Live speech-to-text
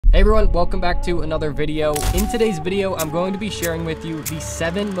Hey everyone, welcome back to another video. In today's video, I'm going to be sharing with you the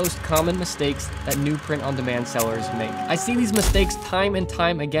 7 most common mistakes that new print-on-demand sellers make. I see these mistakes time and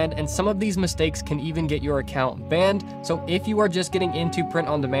time again, and some of these mistakes can even get your account banned. So if you are just getting into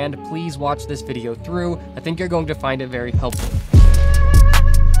print-on-demand, please watch this video through. I think you're going to find it very helpful.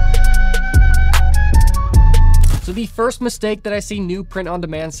 So the first mistake that I see new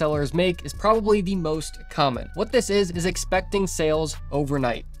print-on-demand sellers make is probably the most common. What this is expecting sales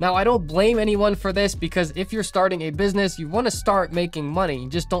overnight. Now, I don't blame anyone for this because if you're starting a business, you want to start making money. You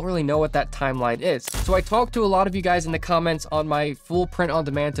just don't really know what that timeline is. So I talked to a lot of you guys in the comments on my full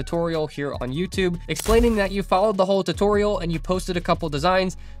print-on-demand tutorial here on YouTube, explaining that you followed the whole tutorial and you posted a couple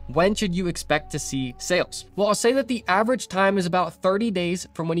designs. When should you expect to see sales? Well, I'll say that the average time is about 30 days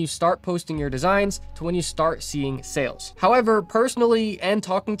from when you start posting your designs to when you start seeing sales. However, personally, and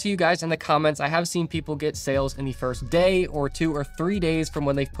talking to you guys in the comments, I have seen people get sales in the first day or 2 or 3 days from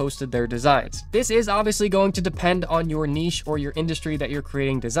when they've posted their designs. This is obviously going to depend on your niche or your industry that you're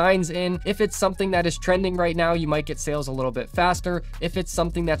creating designs in. If it's something that is trending right now, you might get sales a little bit faster. If it's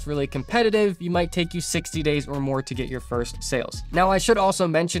something that's really competitive, you might take you 60 days or more to get your first sales. Now, I should also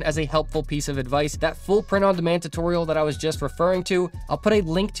mention as a helpful piece of advice, that full print-on-demand tutorial that I was just referring to, I'll put a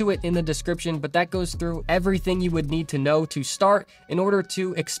link to it in the description, but that goes through everything you would need to know to start in order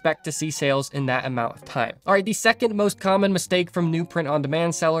to expect to see sales in that amount of time. All right, the second most common mistake from new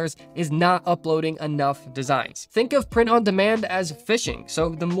print-on-demand sellers is not uploading enough designs. Think of print-on-demand as fishing. So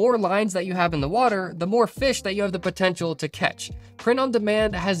the more lines that you have in the water, the more fish that you have the potential to catch.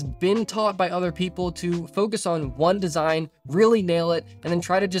 Print-on-demand has been taught by other people to focus on one design, really nail it, and then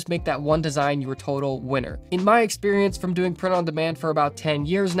try to just make that one design your total winner. In my experience from doing print-on-demand for about 10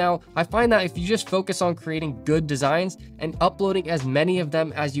 years now, I find that if you just focus on creating good designs and uploading as many of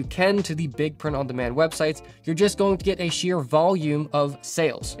them as you can to the big print-on-demand websites, you're just going to get a sheer volume of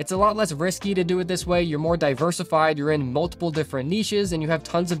sales. It's a lot less risky to do it this way. You're more diversified, you're in multiple different niches, and you have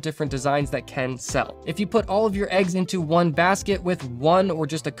tons of different designs that can sell. If you put all of your eggs into one basket with one or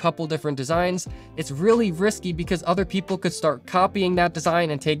just a couple different designs, it's really risky because other people could start copying that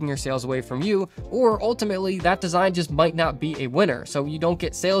design and taking your sales away from you, or ultimately that design just might not be a winner, so you don't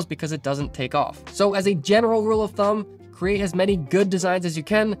get sales because it doesn't take off. So as a general rule of thumb, create as many good designs as you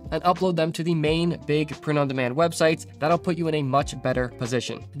can and upload them to the main big print-on-demand websites. That'll put you in a much better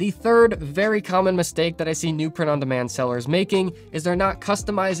position. The third very common mistake that I see new print-on-demand sellers making is they're not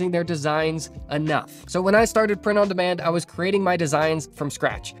customizing their designs enough. So when I started print-on-demand, I was creating my designs from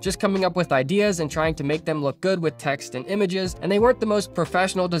scratch, just coming up with ideas and trying to make them look good with text and images. And they weren't the most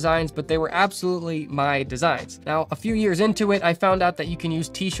professional designs, but they were absolutely my designs. Now, a few years into it, I found out that you can use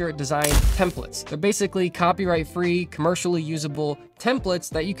t-shirt design templates. They're basically copyright-free, commercially usable templates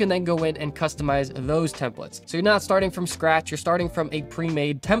that you can then go in and customize those templates. So you're not starting from scratch, you're starting from a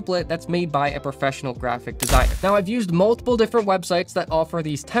pre-made template that's made by a professional graphic designer. Now, I've used multiple different websites that offer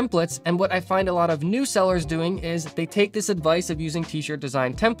these templates, and what I find a lot of new sellers doing is they take this advice of using t-shirt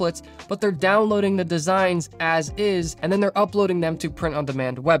design templates, but they're downloading the designs as is, and then they're uploading them to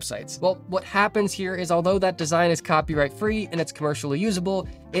print-on-demand websites. Well, what happens here is although that design is copyright-free and it's commercially usable,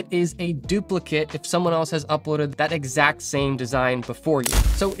 it is a duplicate if someone else has uploaded that exact same design before you.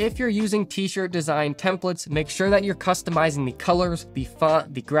 So if you're using t-shirt design templates, make sure that you're customizing the colors, the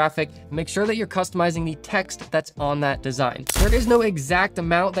font, the graphic, and make sure that you're customizing the text that's on that design. There is no exact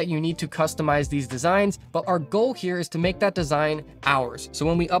amount that you need to customize these designs, but our goal here is to make that design ours. So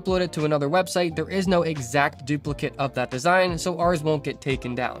when we upload it to another website, there is no exact duplicate of that design, so ours won't get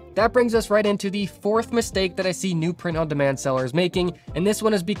taken down. That brings us right into the fourth mistake that I see new print-on-demand sellers making, and this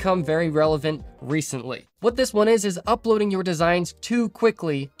one has become very relevant recently. What this one is uploading your designs too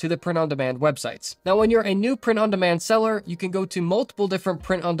quickly to the print-on-demand websites. Now, when you're a new print-on-demand seller, you can go to multiple different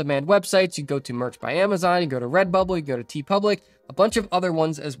print-on-demand websites. You go to Merch by Amazon, you go to Redbubble, you go to TeePublic, a bunch of other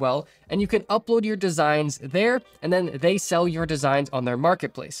ones as well, and you can upload your designs there, and then they sell your designs on their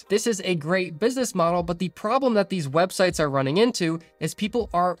marketplace. This is a great business model, but the problem that these websites are running into is people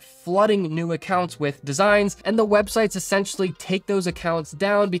are flooding new accounts with designs, and the websites essentially take those accounts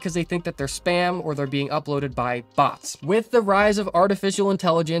down because they think that they're spam or they're being uploaded by bots. With the rise of artificial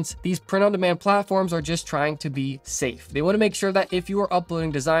intelligence, these print-on-demand platforms are just trying to be safe. They want to make sure that if you are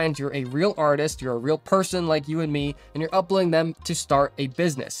uploading designs, you're a real artist, you're a real person like you and me, and you're uploading them to start a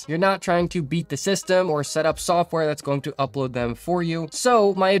business. You're not trying to beat the system or set up software that's going to upload them for you.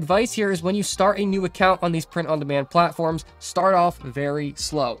 So my advice here is when you start a new account on these print-on-demand platforms, start off very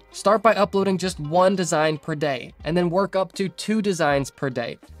slow. Start by uploading just 1 design per day, and then work up to 2 designs per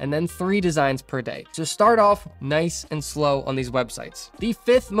day, and then 3 designs per day. So start off nice and slow on these websites. The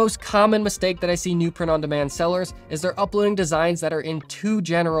 5th most common mistake that I see new print-on-demand sellers is they're uploading designs that are in too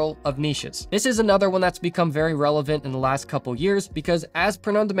general of niches. This is another one that's become very relevant in the last couple years because as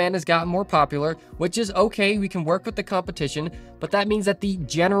print-on-demand has gotten more popular, which is okay, we can work with the competition, but that means that the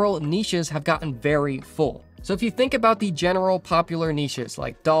general niches have gotten very full. So if you think about the general popular niches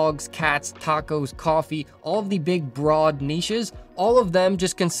like dogs, cats, tacos, coffee, all of the big broad niches, all of them,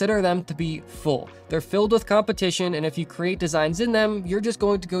 just consider them to be full. They're filled with competition, and if you create designs in them, you're just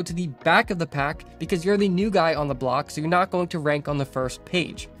going to go to the back of the pack because you're the new guy on the block, so you're not going to rank on the first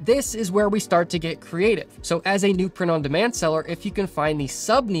page. This is where we start to get creative. So as a new print-on-demand seller, if you can find the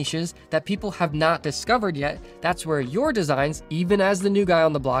sub-niches that people have not discovered yet, that's where your designs, even as the new guy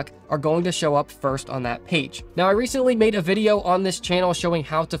on the block, are going to show up first on that page. Now, I recently made a video on this channel showing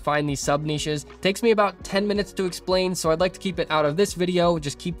how to find these sub-niches. It takes me about 10 minutes to explain, so I'd like to keep it out of this video,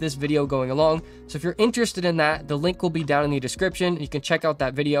 just keep this video going along. So if you're interested in that, the link will be down in the description. You can check out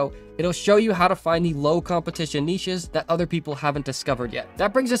that video. It'll show you how to find the low competition niches that other people haven't discovered yet.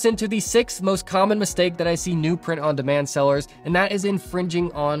 That brings us into the 6th most common mistake that I see new print-on-demand sellers, and that is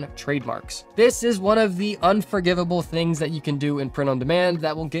infringing on trademarks. This is one of the unforgivable things that you can do in print-on-demand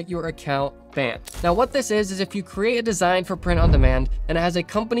that will get your account banned. Now what this is if you create a design for print on demand and it has a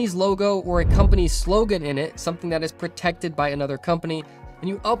company's logo or a company's slogan in it, something that is protected by another company, and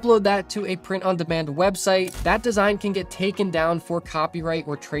you upload that to a print-on-demand website, that design can get taken down for copyright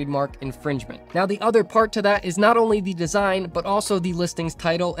or trademark infringement. Now, the other part to that is not only the design, but also the listing's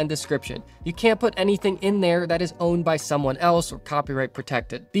title and description. You can't put anything in there that is owned by someone else or copyright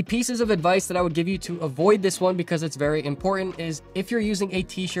protected. The pieces of advice that I would give you to avoid this one, because it's very important, is if you're using a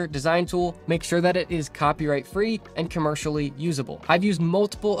t-shirt design tool, make sure that it is copyright-free and commercially usable. I've used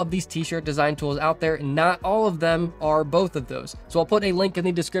multiple of these t-shirt design tools out there, and not all of them are both of those. So I'll put a link in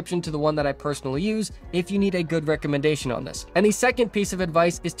the description to the one that I personally use if you need a good recommendation on this. And the second piece of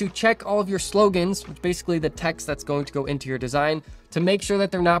advice is to check all of your slogans, which basically the text that's going to go into your design, to make sure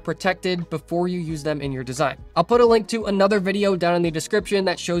that they're not protected before you use them in your design. I'll put a link to another video down in the description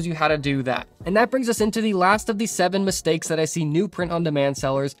that shows you how to do that. And that brings us into the last of the 7 mistakes that I see new print-on-demand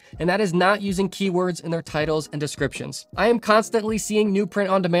sellers, and that is not using keywords in their titles and descriptions. I am constantly seeing new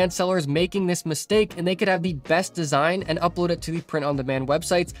print-on-demand sellers making this mistake, and they could have the best design and upload it to the print-on-demand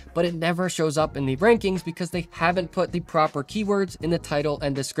websites, but it never shows up in the rankings because they haven't put the proper keywords in the title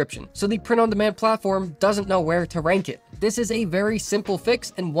and description. So the print-on-demand platform doesn't know where to rank it. This is a very simple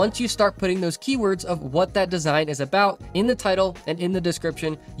fix, and once you start putting those keywords of what that design is about in the title and in the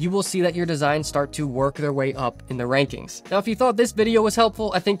description, you will see that your designs start to work their way up in the rankings. Now, if you thought this video was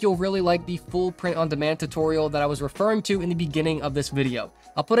helpful, I think you'll really like the full print-on-demand tutorial that I was referring to in the beginning of this video.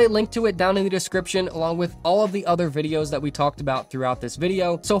 I'll put a link to it down in the description along with all of the other videos that we talked about throughout this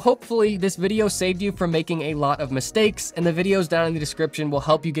video. So hopefully this video saved you from making a lot of mistakes, and the videos down in the description will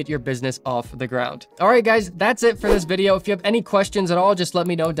help you get your business off the ground. All right, guys, that's it for this video. If you have any questions at all, just let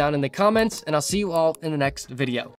me know down in the comments, and I'll see you all in the next video.